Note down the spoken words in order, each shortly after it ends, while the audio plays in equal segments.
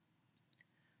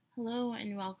Hello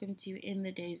and welcome to In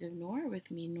the Days of Noor with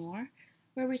me, Noor,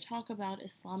 where we talk about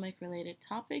Islamic related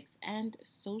topics and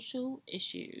social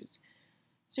issues.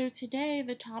 So today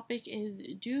the topic is,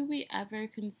 do we ever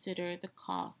consider the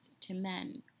cost to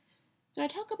men? So I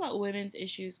talk about women's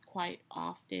issues quite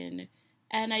often,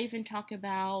 and I even talk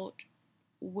about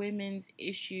women's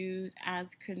issues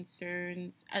as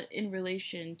concerns in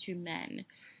relation to men.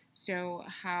 So,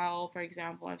 how, for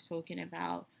example, I've spoken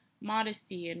about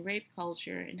modesty and rape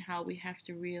culture, and how we have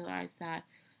to realize that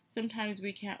sometimes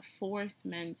we can't force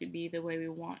men to be the way we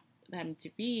want them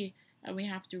to be, and we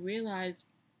have to realize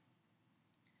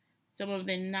some of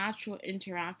the natural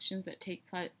interactions that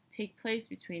take place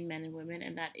between men and women,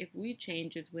 and that if we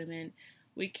change as women,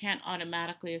 we can't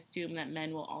automatically assume that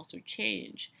men will also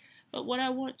change. But what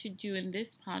I want to do in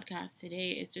this podcast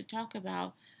today is to talk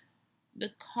about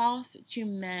the cost to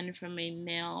men from a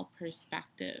male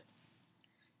perspective.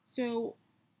 So,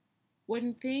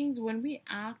 when we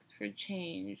ask for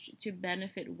change to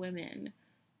benefit women,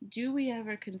 do we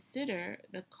ever consider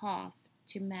the cost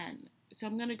to men? So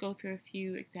I'm going to go through a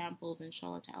few examples,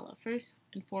 inshallah ta'ala. First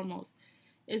and foremost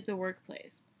is the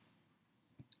workplace.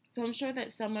 So I'm sure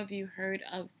that some of you heard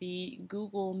of the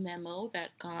Google memo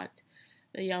that got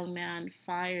the young man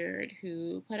fired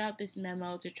who put out this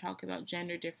memo to talk about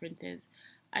gender differences.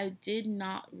 I did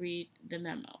not read the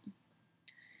memo.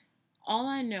 All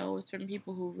I know is from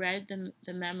people who read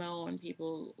the memo and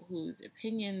people whose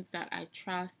opinions that I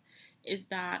trust is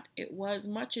that it was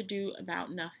much ado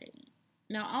about nothing.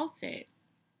 Now, I'll say,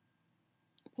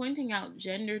 pointing out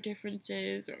gender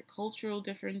differences or cultural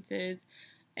differences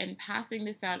and passing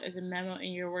this out as a memo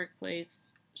in your workplace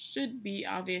should be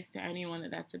obvious to anyone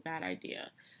that that's a bad idea.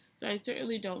 So I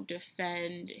certainly don't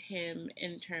defend him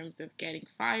in terms of getting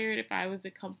fired. If I was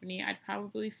a company, I'd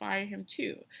probably fire him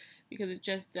too, because it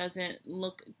just doesn't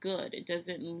look good. It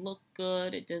doesn't look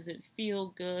good. It doesn't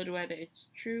feel good, whether it's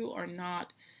true or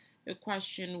not. The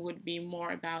question would be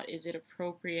more about, is it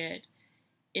appropriate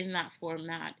in that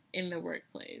format in the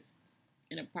workplace?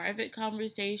 In a private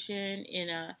conversation,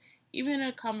 even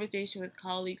a conversation with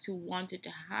colleagues who wanted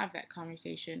to have that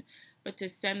conversation, but to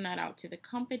send that out to the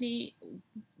company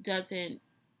doesn't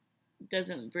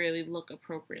really look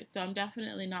appropriate. So I'm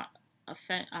definitely not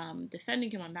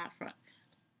defending him on that front.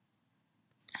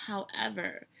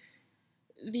 However,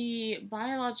 the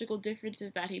biological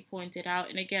differences that he pointed out,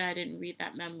 and again, I didn't read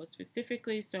that memo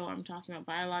specifically, so I'm talking about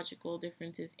biological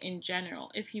differences in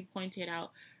general. If he pointed out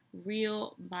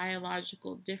real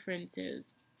biological differences,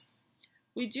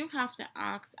 we do have to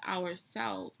ask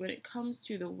ourselves when it comes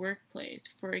to the workplace.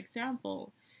 For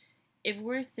example, if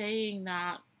we're saying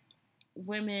that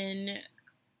women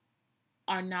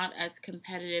are not as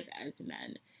competitive as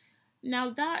men,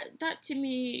 now that to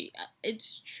me,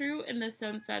 it's true in the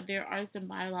sense that there are some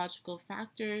biological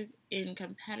factors in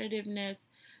competitiveness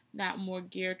that more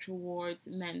gear towards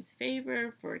men's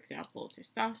favor, for example,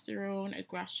 testosterone,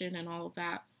 aggression, and all of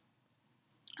that.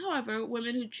 However,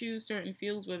 women who choose certain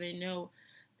fields where they know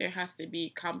there has to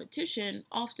be competition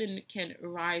often can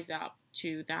rise up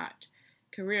to that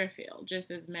career field, just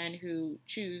as men who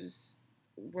choose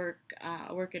work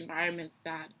environments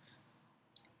that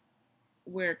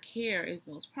where care is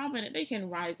most prominent, they can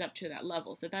rise up to that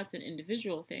level. So that's an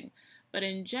individual thing. But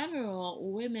in general,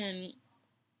 women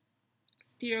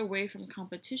steer away from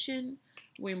competition.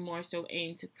 We more so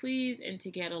aim to please and to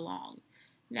get along.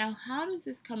 Now, how does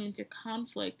this come into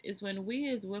conflict is when we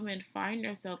as women find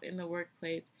ourselves in the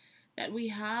workplace that we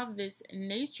have this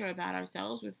nature about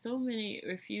ourselves which so many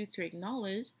refuse to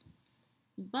acknowledge,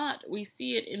 but we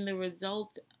see it in the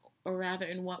results, or rather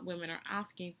in what women are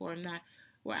asking for, and that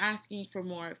we're asking for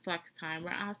more flex time,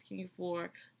 we're asking for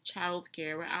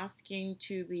childcare, we're asking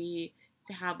to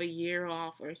have a year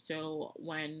off or so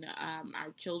when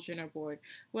our children are born.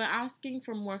 We're asking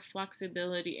for more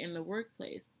flexibility in the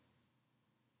workplace.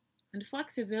 And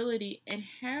flexibility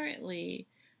inherently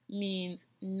means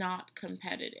not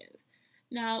competitive.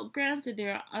 Now, granted,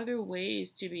 there are other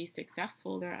ways to be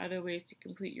successful, there are other ways to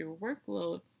complete your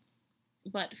workload,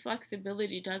 but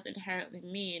flexibility does inherently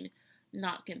mean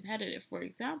not competitive. For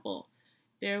example,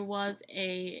 there was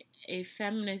a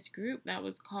feminist group that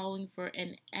was calling for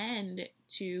an end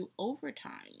to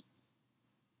overtime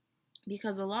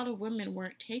because a lot of women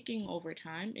weren't taking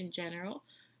overtime in general.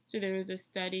 So there was a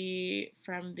study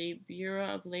from the Bureau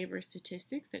of Labor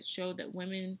Statistics that showed that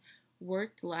women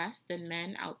worked less than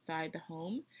men outside the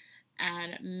home,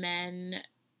 and men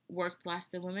worked less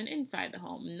than women inside the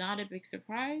home. Not a big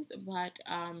surprise, but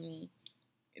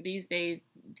these days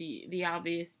the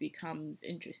obvious becomes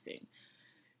interesting.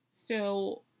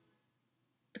 So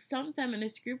some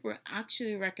feminist group were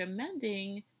actually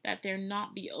recommending that there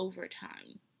not be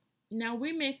overtime. Now,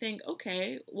 we may think,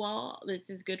 okay, well, this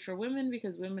is good for women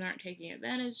because women aren't taking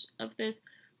advantage of this.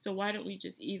 So, why don't we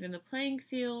just even the playing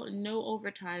field? No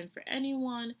overtime for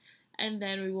anyone, and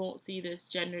then we won't see this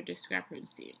gender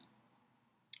discrepancy.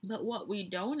 But what we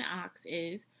don't ask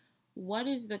is, what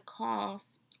is the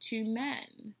cost to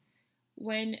men?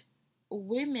 When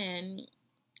women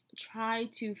try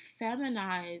to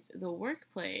feminize the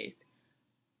workplace,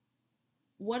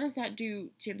 what does that do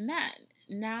to men?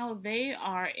 Now they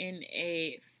are in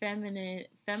a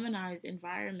feminized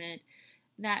environment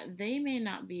that they may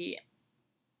not be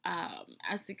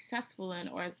as successful in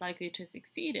or as likely to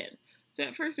succeed in. So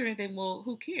at first we're thinking, well,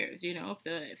 who cares?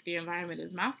 If the environment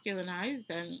is masculinized,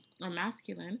 then or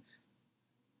masculine,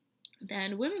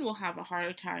 then women will have a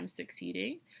harder time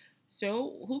succeeding.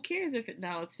 So who cares if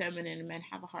now it's feminine and men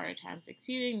have a harder time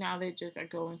succeeding? Now they just are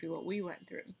going through what we went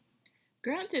through.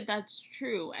 Granted, that's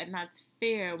true and that's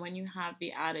fair when you have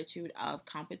the attitude of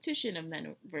competition of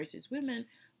men versus women,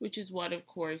 which is what, of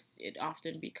course, it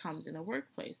often becomes in the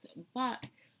workplace. But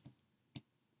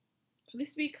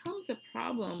this becomes a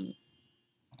problem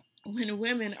when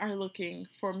women are looking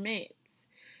for mates.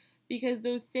 Because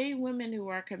those same women who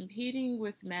are competing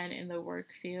with men in the work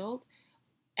field,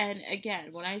 and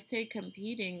again, when I say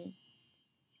competing,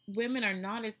 women are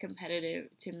not as competitive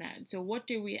to men. So, what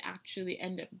do we actually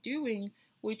end up doing?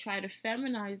 We try to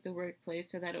feminize the workplace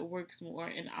so that it works more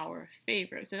in our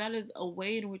favor. So, that is a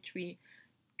way in which we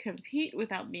compete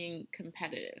without being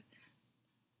competitive.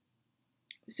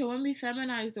 So, when we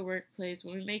feminize the workplace,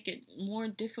 when we make it more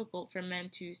difficult for men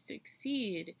to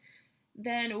succeed,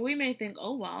 then we may think,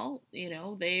 oh well,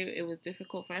 it was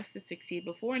difficult for us to succeed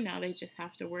before. Now they just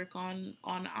have to work on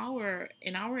our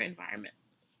environment.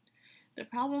 The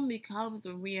problem becomes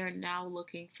when we are now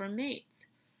looking for mates.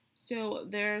 So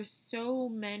there are so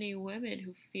many women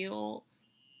who feel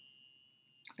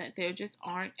that there just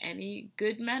aren't any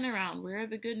good men around. Where are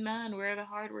the good men? Where are the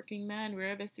hardworking men?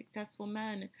 Where are the successful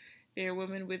men? There are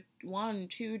women with 1,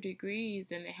 2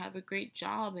 degrees and they have a great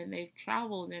job and they've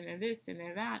traveled and they're this and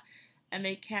they're that, and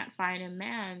they can't find a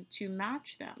man to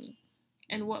match them.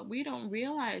 And what we don't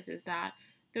realize is that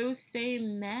those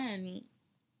same men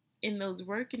in those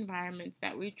work environments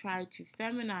that we try to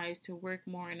feminize to work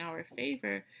more in our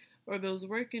favor, or those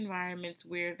work environments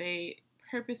where they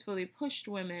purposefully pushed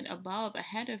women above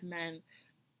ahead of men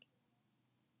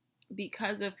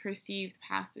because of perceived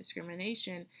past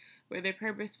discrimination, where they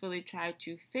purposefully tried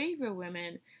to favor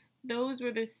women, those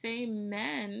were the same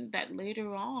men that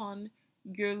later on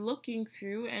you're looking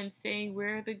through and saying,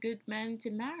 where are the good men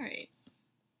to marry?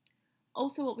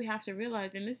 Also, what we have to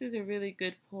realize, and this is a really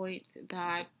good point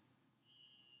that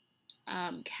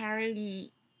Karen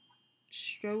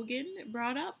Strogan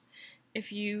brought up.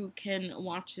 If you can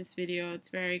watch this video, it's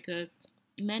very good.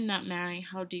 Men not marrying,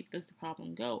 how deep does the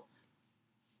problem go?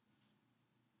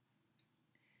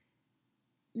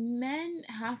 Men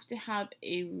have to have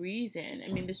a reason.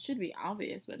 I mean, this should be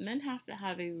obvious, but men have to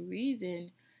have a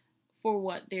reason for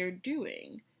what they're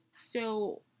doing.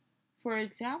 So, for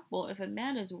example, if a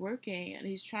man is working and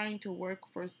he's trying to work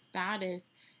for status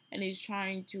and he's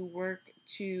trying to work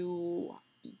to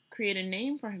create a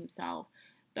name for himself,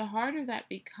 the harder that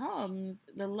becomes,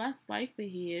 the less likely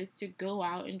he is to go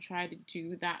out and try to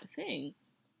do that thing.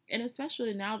 And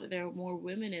especially now that there are more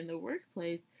women in the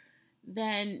workplace,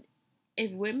 then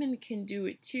if women can do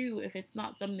it too, if it's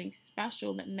not something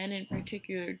special that men in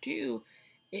particular do,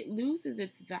 it loses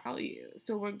its value.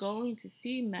 So we're going to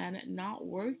see men not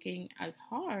working as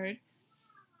hard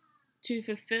to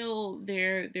fulfill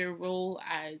their role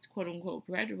as quote unquote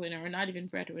breadwinner, or not even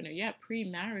breadwinner yet,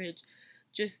 pre-marriage,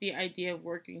 just the idea of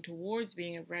working towards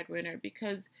being a breadwinner.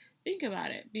 Because think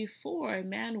about it, before, a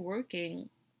man working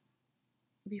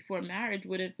before marriage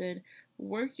would have been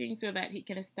working so that he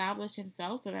can establish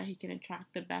himself, so that he can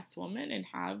attract the best woman and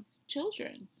have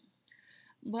children.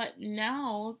 But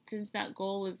now, since that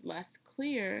goal is less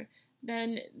clear,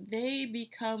 then they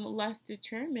become less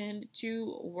determined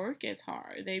to work as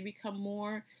hard. They become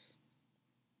more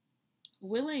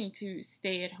willing to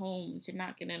stay at home, to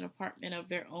not get an apartment of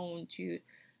their own, to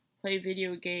play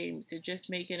video games, to just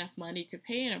make enough money to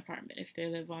pay an apartment if they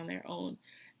live on their own,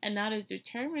 and not as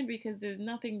determined because there's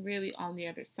nothing really on the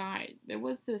other side. There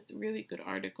was this really good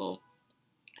article,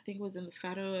 I think it was in the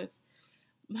Federalist,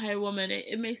 by a woman.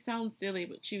 It may sound silly,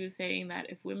 but she was saying that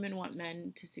if women want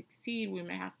men to succeed, we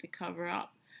may have to cover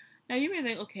up. Now you may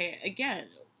think, okay, again,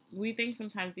 we think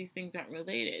sometimes these things aren't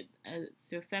related.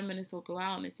 So feminists will go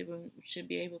out and they say women should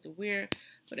be able to wear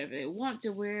whatever they want to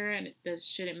wear, and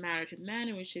shouldn't matter to men,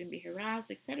 and we shouldn't be harassed,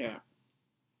 etc.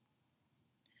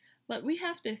 But we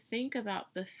have to think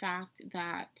about the fact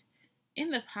that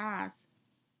in the past,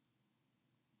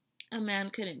 a man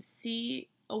couldn't see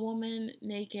a woman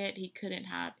naked, he couldn't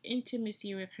have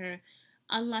intimacy with her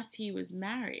unless he was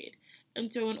married. And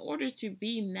so, in order to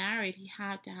be married, he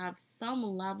had to have some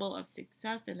level of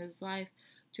success in his life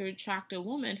to attract a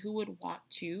woman who would want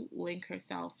to link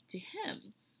herself to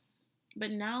him.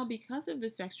 But now, because of the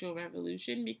sexual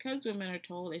revolution, because women are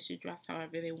told they should dress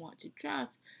however they want to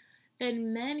dress,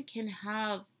 then men can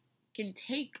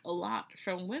take a lot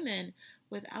from women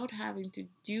without having to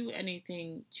do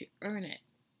anything to earn it.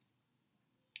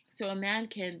 So a man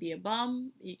can be a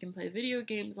bum, he can play video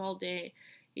games all day,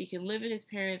 he can live in his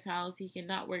parents' house, he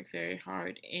cannot work very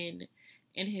hard in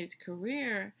his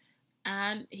career,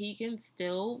 and he can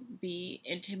still be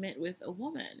intimate with a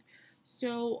woman.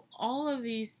 So all of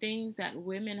these things that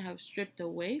women have stripped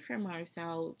away from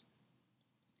ourselves,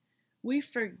 we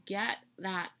forget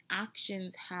that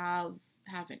actions have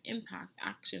an impact,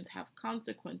 actions have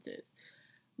consequences.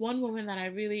 One woman that I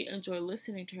really enjoy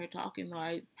listening to her talking, though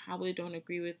I probably don't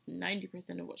agree with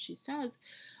 90% of what she says,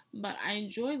 but I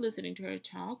enjoy listening to her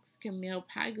talks, Camille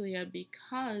Paglia,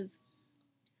 because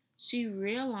she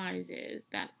realizes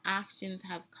that actions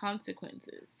have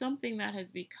consequences, something that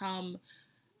has become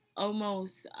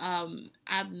almost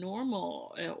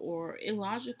abnormal or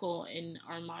illogical in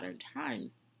our modern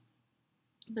times,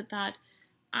 but that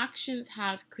actions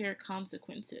have clear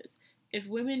consequences. If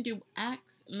women do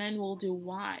X, men will do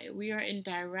Y. We are in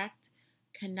direct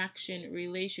connection,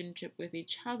 relationship with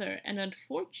each other. And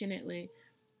unfortunately,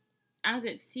 as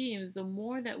it seems, the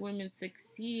more that women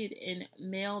succeed in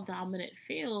male dominant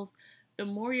fields, the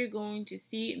more you're going to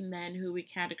see men who we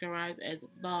categorize as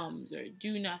bums or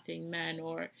do nothing men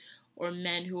or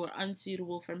men who are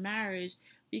unsuitable for marriage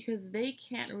because they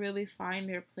can't really find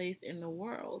their place in the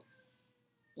world.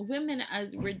 Women,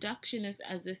 as reductionist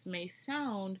as this may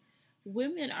sound,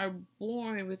 women are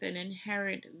born with an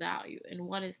inherent value. And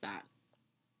what is that?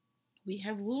 We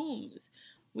have wombs.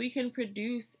 We can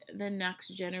produce the next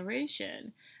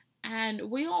generation. And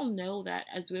we all know that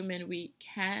as women, we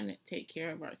can take care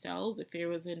of ourselves. If there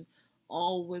was an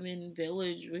all women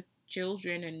village with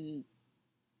children and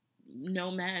no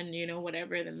men,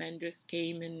 whatever, the men just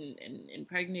came and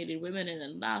impregnated women and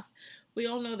then left, we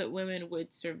all know that women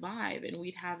would survive and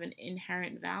we'd have an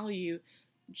inherent value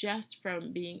just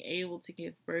from being able to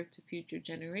give birth to future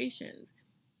generations.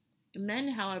 Men,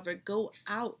 however, go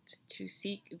out to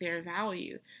seek their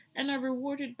value and are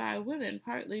rewarded by women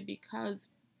partly because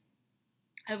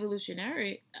if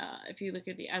you look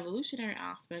at the evolutionary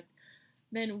aspect,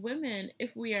 then women,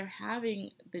 if we are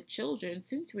having the children,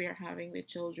 since we are having the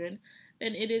children,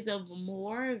 then it is of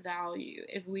more value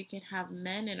if we can have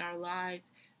men in our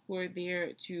lives who are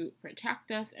there to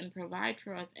protect us and provide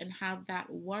for us and have that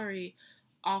worry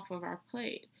off of our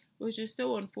plate, which is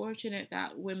so unfortunate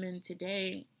that women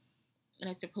today, and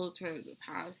I suppose for the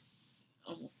past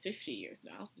almost 50 years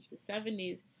now, since the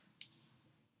 70s,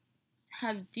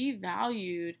 have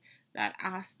devalued that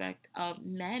aspect of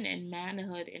men and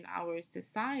manhood in our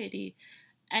society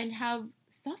and have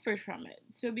suffered from it.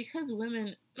 So because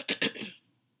women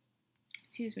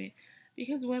excuse me,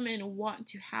 because women want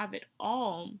to have it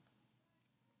all,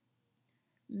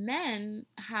 men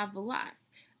have less.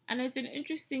 And it's an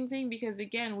interesting thing because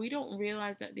again, we don't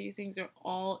realize that these things are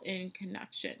all in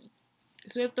connection.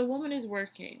 So if the woman is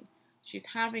working, she's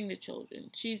having the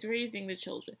children, she's raising the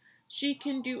children, she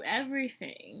can do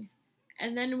everything.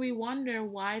 And then we wonder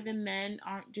why the men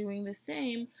aren't doing the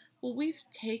same. Well, we've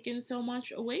taken so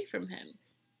much away from him.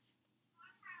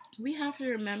 We have to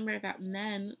remember that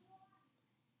men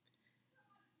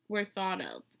were thought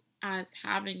of as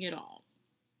having it all.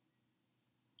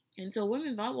 And so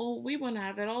women thought, well, we want to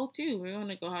have it all too. We want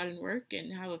to go out and work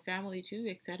and have a family too,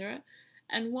 etc.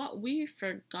 And what we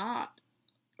forgot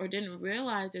or didn't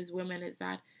realize as women is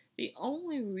that the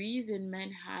only reason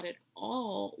men had it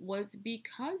all was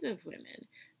because of women.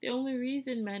 The only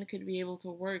reason men could be able to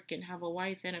work and have a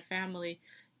wife and a family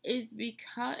is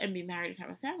because, and be married and have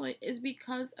a family, is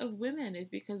because of women, is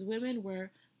because women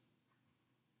were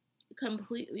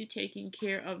completely taking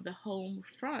care of the home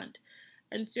front.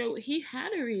 And so he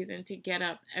had a reason to get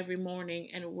up every morning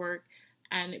and work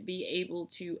and be able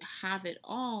to have it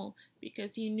all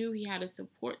because he knew he had a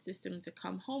support system to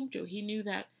come home to. He knew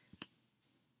that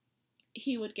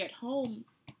he would get home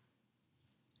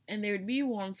and there'd be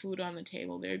warm food on the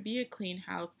table, there'd be a clean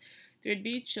house, there'd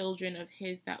be children of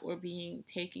his that were being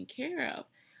taken care of.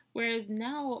 Whereas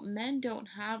now, men don't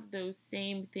have those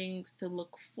same things to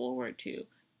look forward to.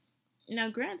 Now,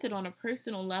 granted, on a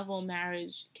personal level,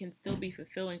 marriage can still be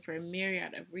fulfilling for a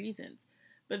myriad of reasons,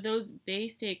 but those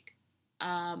basic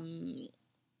um,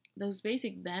 those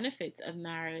basic benefits of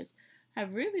marriage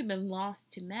have really been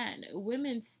lost to men.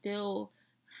 Women still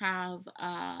have,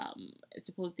 I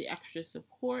suppose, the extra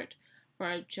support for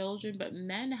our children, but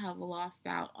men have lost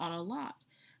out on a lot.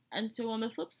 And so, on the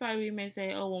flip side, we may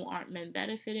say, oh, well, aren't men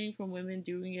benefiting from women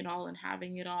doing it all and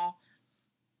having it all?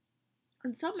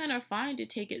 And some men are fine to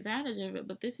take advantage of it,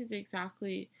 but this is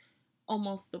exactly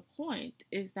almost the point,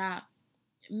 is that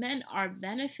men are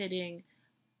benefiting,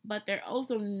 but they're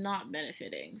also not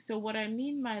benefiting. So, what I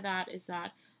mean by that is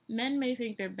that men may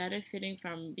think they're benefiting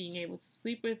from being able to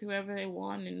sleep with whoever they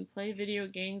want and play video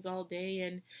games all day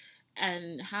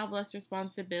and have less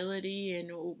responsibility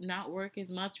and not work as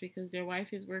much because their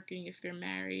wife is working if they're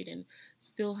married, and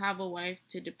still have a wife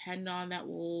to depend on that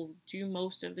will do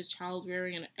most of the child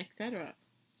rearing and etc.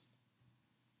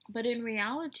 But in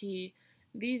reality,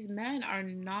 these men are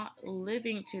not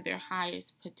living to their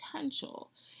highest potential.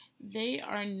 They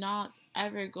are not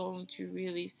ever going to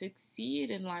really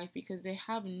succeed in life because they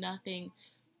have nothing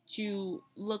to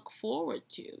look forward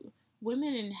to.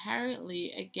 Women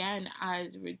inherently, again,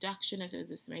 as reductionist as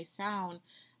this may sound,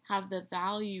 have the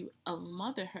value of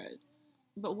motherhood.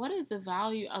 But what is the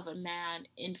value of a man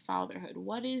in fatherhood?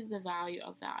 What is the value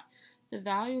of that? The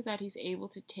value is that he's able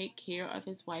to take care of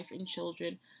his wife and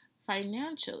children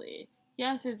financially.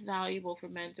 Yes, it's valuable for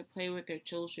men to play with their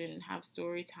children and have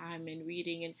story time and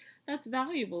reading, and that's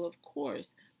valuable, of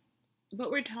course.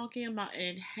 But we're talking about an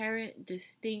inherent,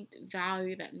 distinct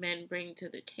value that men bring to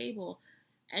the table.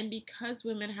 And because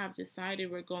women have decided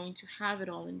we're going to have it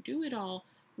all and do it all,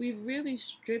 we've really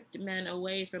stripped men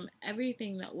away from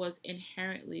everything that was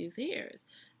inherently theirs.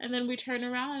 And then we turn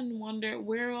around and wonder,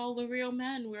 where are all the real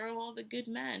men? Where are all the good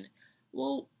men?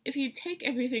 Well, if you take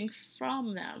everything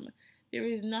from them, there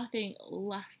is nothing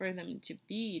left for them to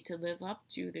be, to live up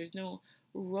to. There's no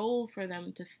role for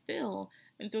them to fill.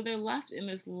 And so they're left in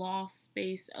this lost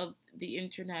space of the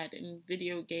internet and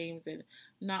video games and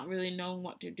not really knowing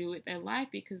what to do with their life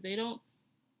because they don't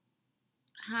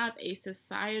have a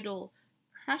societal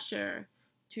pressure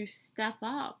to step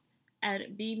up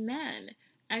and be men.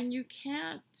 And you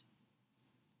can,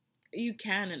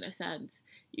 in a sense,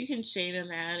 you can shame a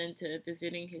man into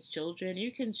visiting his children,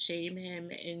 you can shame him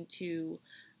into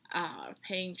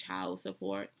paying child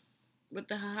support. But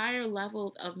the higher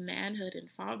levels of manhood and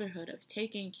fatherhood, of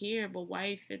taking care of a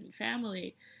wife and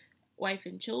family, wife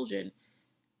and children,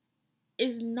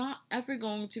 is not ever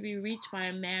going to be reached by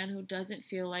a man who doesn't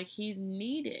feel like he's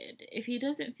needed. If he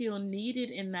doesn't feel needed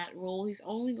in that role, he's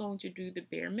only going to do the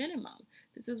bare minimum.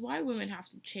 This is why women have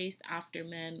to chase after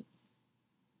men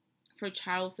for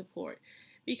child support,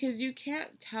 because you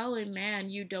can't tell a man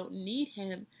you don't need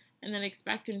him and then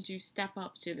expect him to step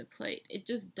up to the plate. It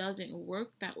just doesn't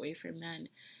work that way for men.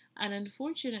 And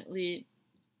unfortunately,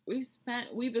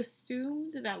 we've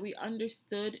assumed that we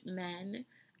understood men,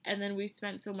 and then we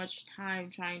spent so much time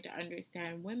trying to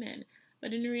understand women.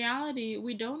 But in reality,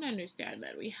 we don't understand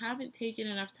men. We haven't taken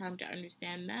enough time to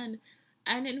understand men.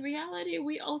 And in reality,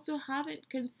 we also haven't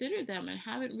considered them and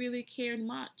haven't really cared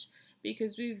much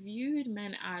because we viewed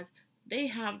men as they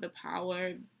have the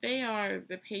power, they are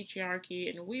the patriarchy,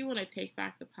 and we want to take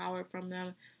back the power from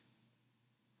them,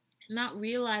 not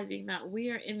realizing that we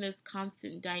are in this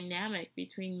constant dynamic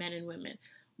between men and women.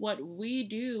 What we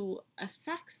do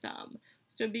affects them.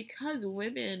 So, because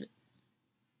women,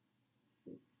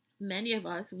 many of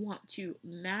us, want to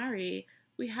marry,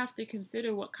 we have to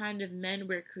consider what kind of men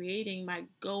we're creating by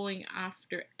going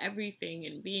after everything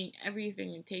and being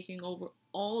everything and taking over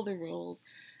all the roles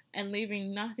and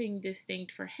leaving nothing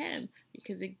distinct for him.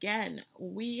 Because again,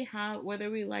 we have, whether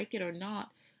we like it or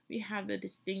not, we have the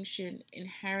distinction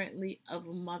inherently of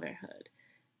motherhood.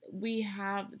 We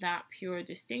have that pure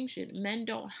distinction. Men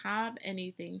don't have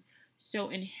anything so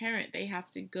inherent, they have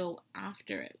to go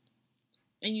after it.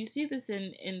 And you see this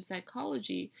in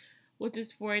psychology. What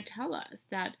does Freud tell us?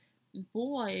 That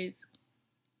boys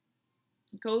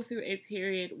go through a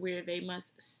period where they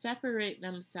must separate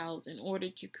themselves in order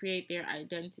to create their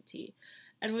identity.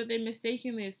 And what they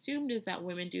mistakenly assumed is that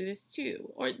women do this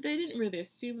too. Or they didn't really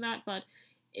assume that, but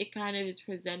it kind of is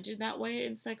presented that way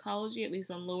in psychology, at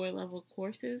least on lower level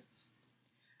courses.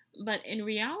 But in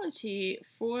reality,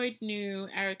 Freud knew,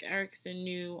 Erik Erikson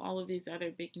knew, all of these other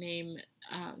big name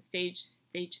stage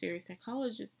theory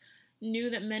psychologists knew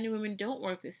that men and women don't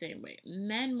work the same way.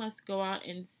 Men must go out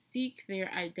and seek their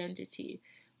identity,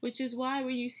 which is why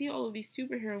when you see all of these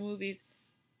superhero movies,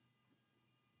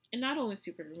 and not only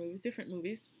superhero movies, different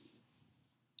movies,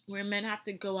 where men have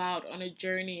to go out on a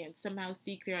journey and somehow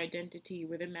seek their identity,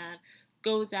 where the man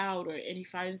goes out and he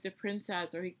finds the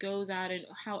princess, or he goes out and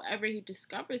however he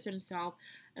discovers himself,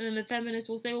 And then the feminists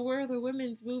will say, well, where are the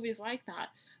women's movies like that?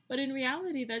 But in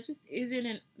reality, that just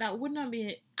isn't that would not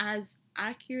be as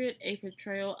accurate a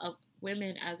portrayal of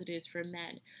women as it is for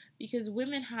men, because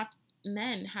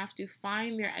men have to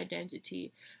find their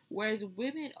identity, whereas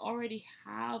women already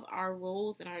have our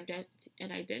roles and our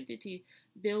identity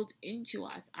built into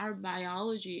us. Our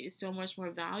biology is so much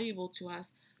more valuable to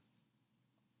us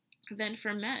than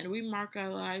for men. We mark our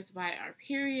lives by our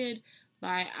period,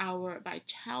 by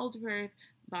childbirth,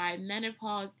 by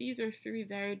menopause. These are three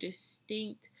very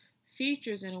distinct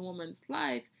features in a woman's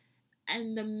life,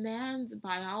 and the man's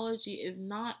biology is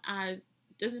not as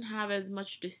doesn't have as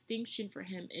much distinction for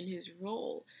him in his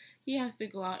role. He has to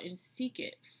go out and seek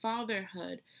it.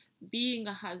 Fatherhood, being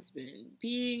a husband,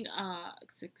 being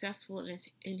successful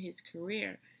in his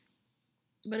career.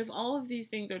 But if all of these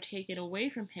things are taken away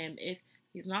from him, if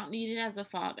he's not needed as a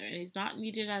father and he's not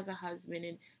needed as a husband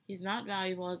and he's not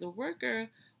valuable as a worker,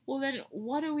 well, then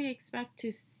what do we expect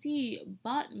to see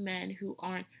but men who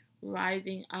aren't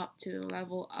rising up to the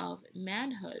level of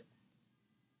manhood?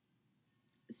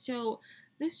 So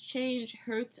this change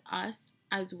hurts us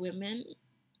as women,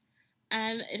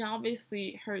 and it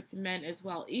obviously hurts men as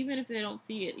well, even if they don't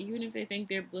see it, even if they think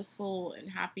they're blissful and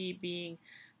happy being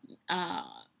uh,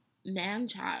 man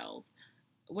child.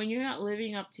 When you're not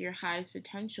living up to your highest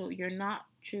potential, you're not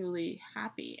truly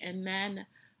happy. And men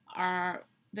are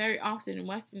very often in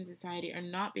Western society are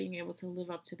not being able to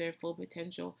live up to their full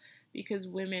potential because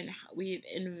women, we've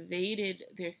invaded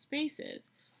their spaces.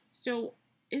 So,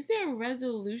 is there a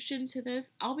resolution to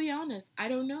this? I'll be honest, I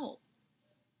don't know.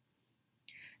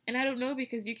 And I don't know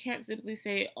because you can't simply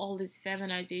say all this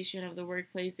feminization of the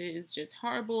workplace is just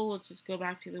horrible. Let's just go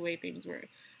back to the way things were.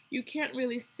 You can't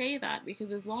really say that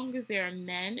because as long as there are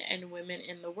men and women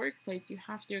in the workplace, you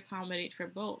have to accommodate for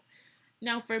both.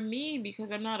 Now, for me,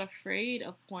 because I'm not afraid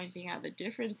of pointing out the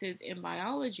differences in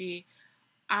biology,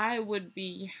 I would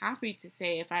be happy to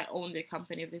say if I owned a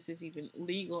company, if this is even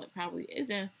legal, it probably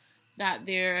isn't, that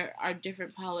there are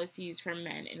different policies for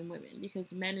men and women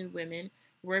because men and women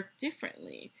work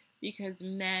differently because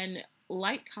men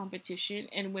like competition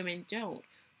and women don't.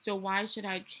 So why should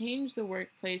I change the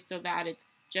workplace so that it's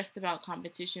just about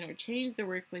competition or change the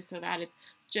workplace so that it's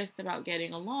just about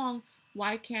getting along?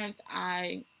 Why can't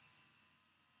I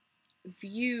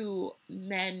view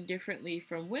men differently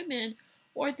from women,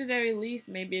 or at the very least,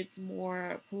 maybe it's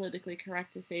more politically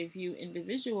correct to say view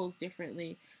individuals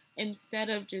differently instead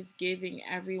of just giving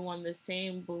everyone the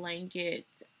same blanket,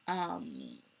 what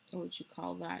would you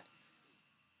call that?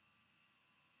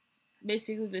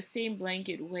 Basically, the same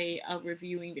blanket way of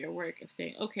reviewing their work, of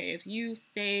saying, okay, if you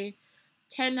stay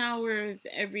 10 hours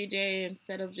every day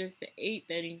instead of just the 8,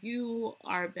 then you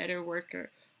are a better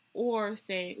worker. Or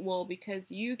say, well,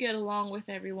 because you get along with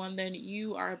everyone, then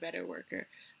you are a better worker.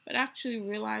 But actually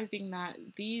realizing that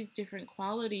these different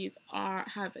qualities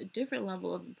have a different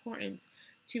level of importance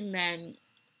to men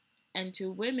and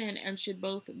to women and should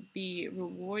both be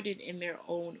rewarded in their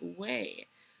own way.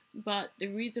 But the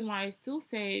reason why I still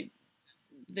say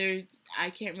I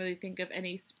can't really think of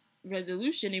any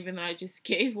resolution, even though I just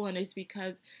gave one, is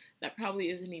because that probably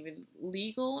isn't even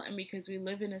legal, and because we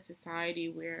live in a society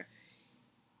where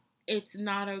it's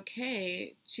not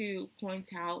okay to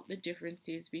point out the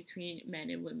differences between men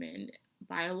and women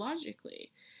biologically,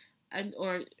 and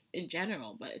or in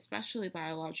general, but especially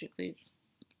biologically.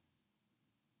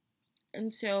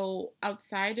 And so,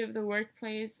 outside of the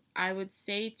workplace, I would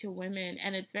say to women,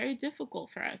 and it's very difficult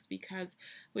for us because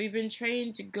we've been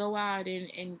trained to go out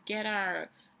and get our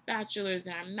bachelor's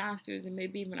and our master's and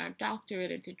maybe even our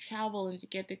doctorate and to travel and to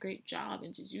get the great job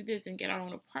and to do this and get our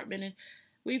own apartment. And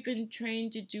we've been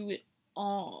trained to do it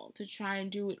all, to try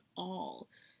and do it all.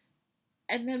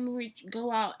 And then when we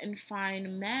go out and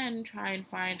find men, try and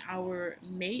find our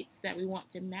mates that we want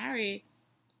to marry,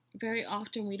 very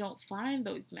often we don't find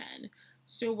those men.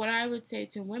 So, what I would say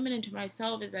to women and to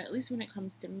myself is that at least when it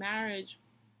comes to marriage,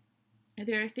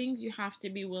 there are things you have to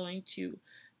be willing to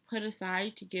put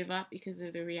aside, to give up because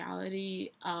of the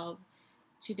reality of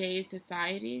today's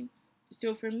society.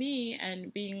 So, for me,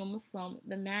 and being a Muslim,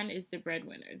 the man is the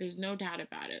breadwinner. There's no doubt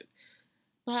about it.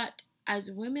 But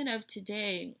as women of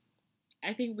today,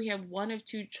 I think we have one of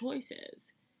two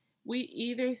choices. We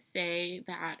either say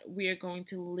that we are going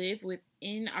to live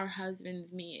within our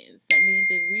husband's means. That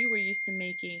means if we were used to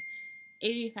making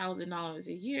 $80,000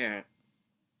 a year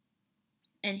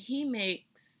and he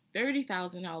makes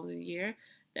 $30,000 a year,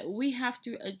 that we have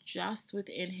to adjust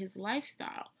within his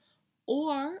lifestyle.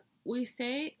 Or we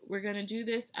say we're going to do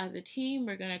this as a team,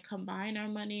 we're going to combine our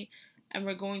money, and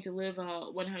we're going to live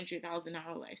a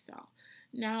 $100,000 lifestyle.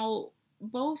 Now,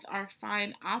 both are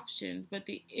fine options, but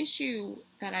the issue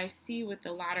that I see with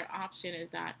the latter option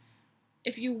is that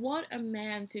if you want a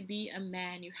man to be a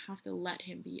man, you have to let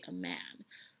him be a man.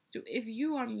 So if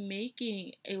you are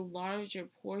making a larger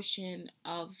portion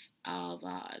of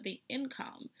the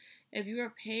income, if you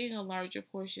are paying a larger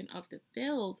portion of the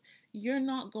bills, you're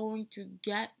not going to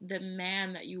get the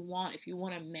man that you want if you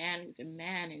want a man who's a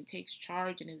man and takes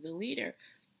charge and is a leader.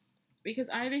 Because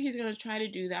either he's going to try to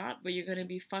do that, but you're going to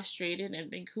be frustrated and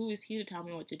think, who is he to tell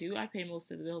me what to do? I pay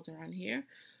most of the bills around here.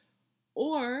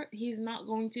 Or he's not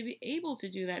going to be able to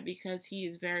do that because he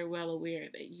is very well aware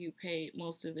that you pay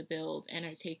most of the bills and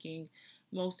are taking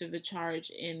most of the charge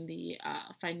in the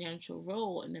financial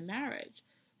role in the marriage.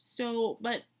 So,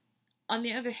 but on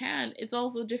the other hand, it's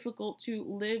also difficult to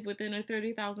live within a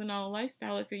 $30,000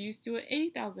 lifestyle if you're used to an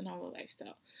 $80,000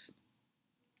 lifestyle.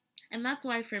 And that's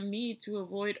why, for me, to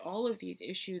avoid all of these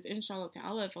issues, inshallah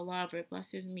ta'ala, if Allah ever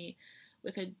blesses me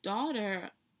with a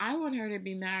daughter, I want her to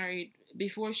be married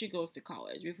before she goes to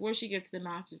college, before she gets the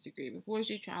master's degree, before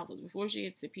she travels, before she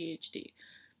gets the PhD.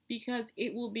 Because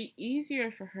it will be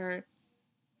easier for her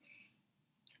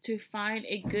to find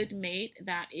a good mate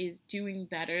that is doing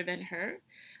better than her,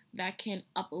 that can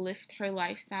uplift her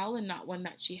lifestyle and not one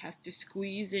that she has to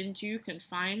squeeze into,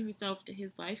 confine herself to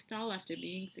his lifestyle after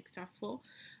being successful,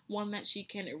 one that she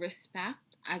can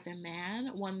respect as a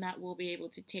man, one that will be able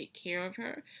to take care of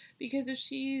her. Because if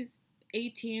she's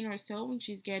 18 or so and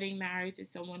she's getting married to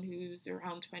someone who's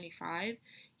around 25,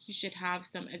 he should have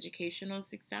some educational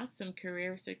success, some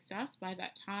career success by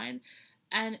that time,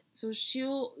 and so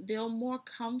they'll more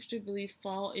comfortably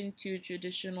fall into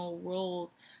traditional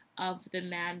roles of the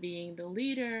man being the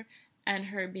leader and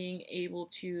her being able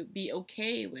to be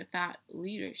okay with that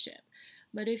leadership.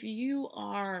 But if you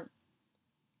are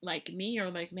like me or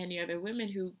like many other women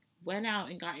who went out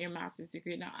and got your master's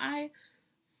degree, now I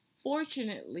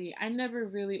never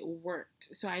really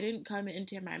worked, so I didn't come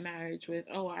into my marriage with,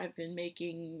 oh, I've been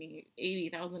making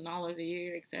 $80,000 a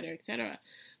year, etc., etc.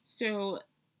 So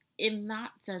in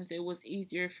that sense, it was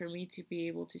easier for me to be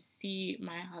able to see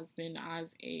my husband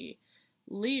as a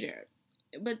leader.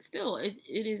 But still, it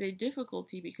is a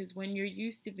difficulty because when you're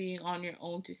used to being on your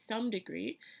own to some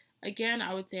degree, again,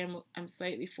 I would say I'm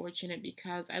slightly fortunate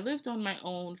because I lived on my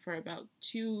own for about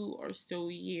 2 or so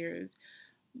years,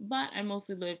 but I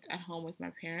mostly lived at home with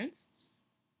my parents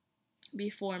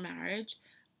before marriage.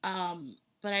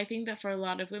 But I think that for a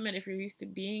lot of women, if you're used to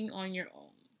being on your own,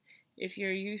 if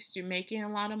you're used to making a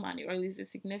lot of money, or at least a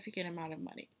significant amount of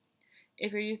money,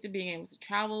 if you're used to being able to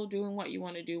travel, doing what you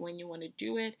want to do when you want to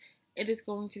do it, it is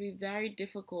going to be very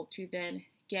difficult to then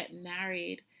get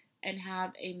married and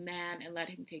have a man and let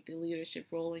him take the leadership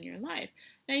role in your life.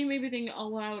 Now you may be thinking, oh,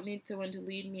 well, I don't need someone to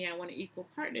lead me. I want an equal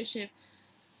partnership.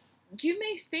 You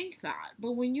may think that,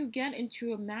 but when you get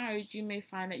into a marriage, you may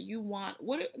find that you want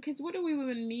because what do we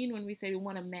women mean when we say we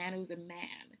want a man who's a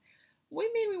man? We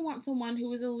mean we want someone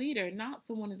who is a leader, not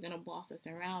someone who's going to boss us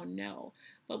around, no.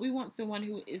 But we want someone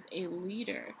who is a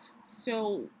leader.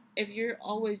 So if you're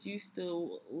always used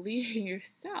to leading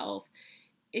yourself,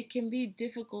 it can be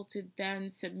difficult to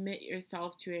then submit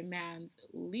yourself to a man's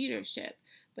leadership.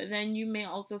 But then you may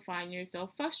also find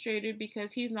yourself frustrated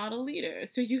because he's not a leader.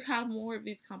 So you have more of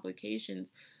these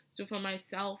complications. So for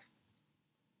myself,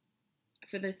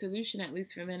 for the solution, at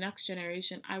least for the next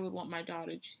generation, I would want my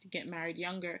daughter just to get married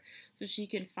younger so she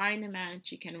can find a man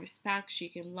she can respect, she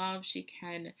can love, she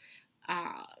can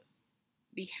uh,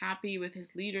 be happy with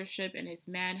his leadership and his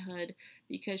manhood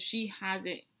because she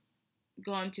hasn't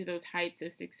gone to those heights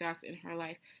of success in her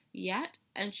life yet,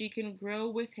 and she can grow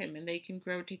with him and they can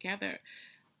grow together.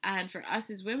 And for us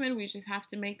as women, we just have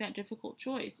to make that difficult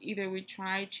choice. Either we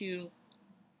try to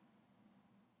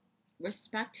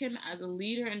respect him as a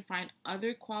leader and find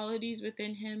other qualities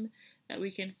within him that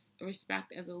we can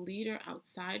respect as a leader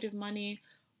outside of money,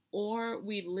 or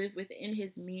we live within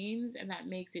his means and that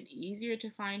makes it easier to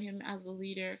find him as a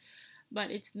leader. But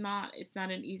it's not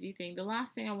an easy thing. The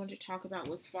last thing I wanted to talk about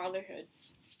was fatherhood.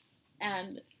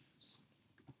 And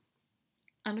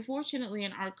unfortunately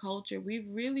in our culture, we've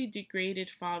really degraded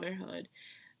fatherhood.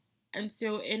 And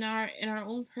so in our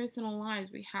own personal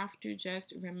lives, we have to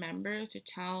just remember to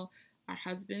tell our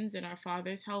husbands and our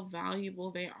fathers how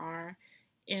valuable they are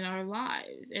in our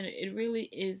lives. And it really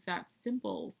is that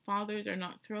simple. Fathers are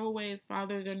not throwaways.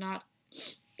 Fathers are not,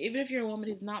 even if you're a woman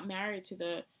who's not married to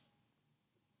the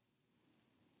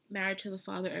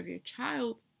father of your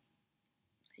child,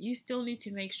 you still need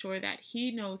to make sure that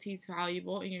he knows he's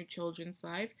valuable in your children's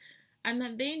life and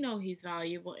that they know he's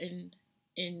valuable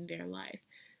in their life.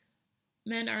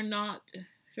 Men are not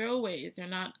throwaways, they're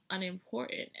not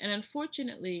unimportant. And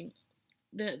unfortunately,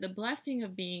 the blessing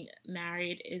of being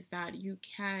married is that you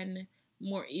can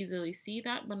more easily see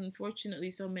that, but unfortunately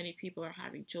so many people are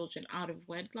having children out of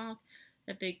wedlock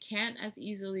that they can't as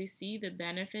easily see the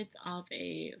benefits of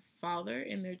a father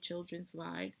in their children's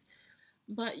lives.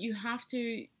 But you have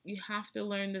to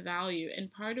learn the value,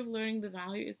 and part of learning the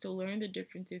value is to learn the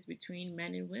differences between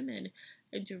men and women,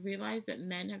 and to realize that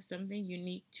men have something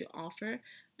unique to offer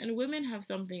and women have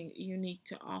something unique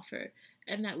to offer,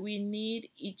 and that we need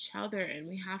each other, and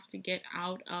we have to get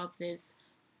out of this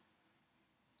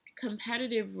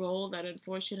competitive role that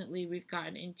unfortunately we've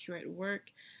gotten into at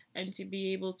work, and to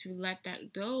be able to let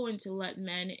that go and to let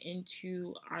men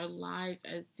into our lives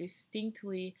as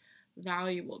distinctly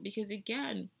valuable, because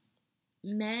again,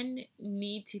 men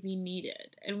need to be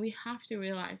needed, and we have to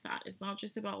realize that it's not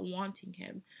just about wanting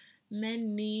him.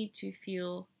 Men need to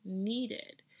feel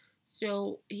needed.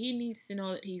 So he needs to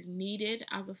know that he's needed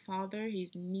as a father,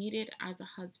 he's needed as a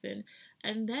husband,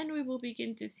 and then we will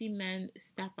begin to see men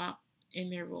step up in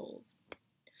their roles.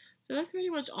 So that's pretty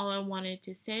much all I wanted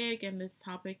to say. Again, this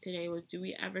topic today was, do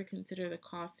we ever consider the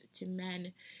cost to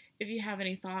men? If you have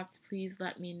any thoughts, please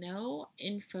let me know.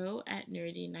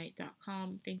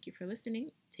 Info@nerdyknight.com. Thank you for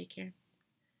listening. Take care.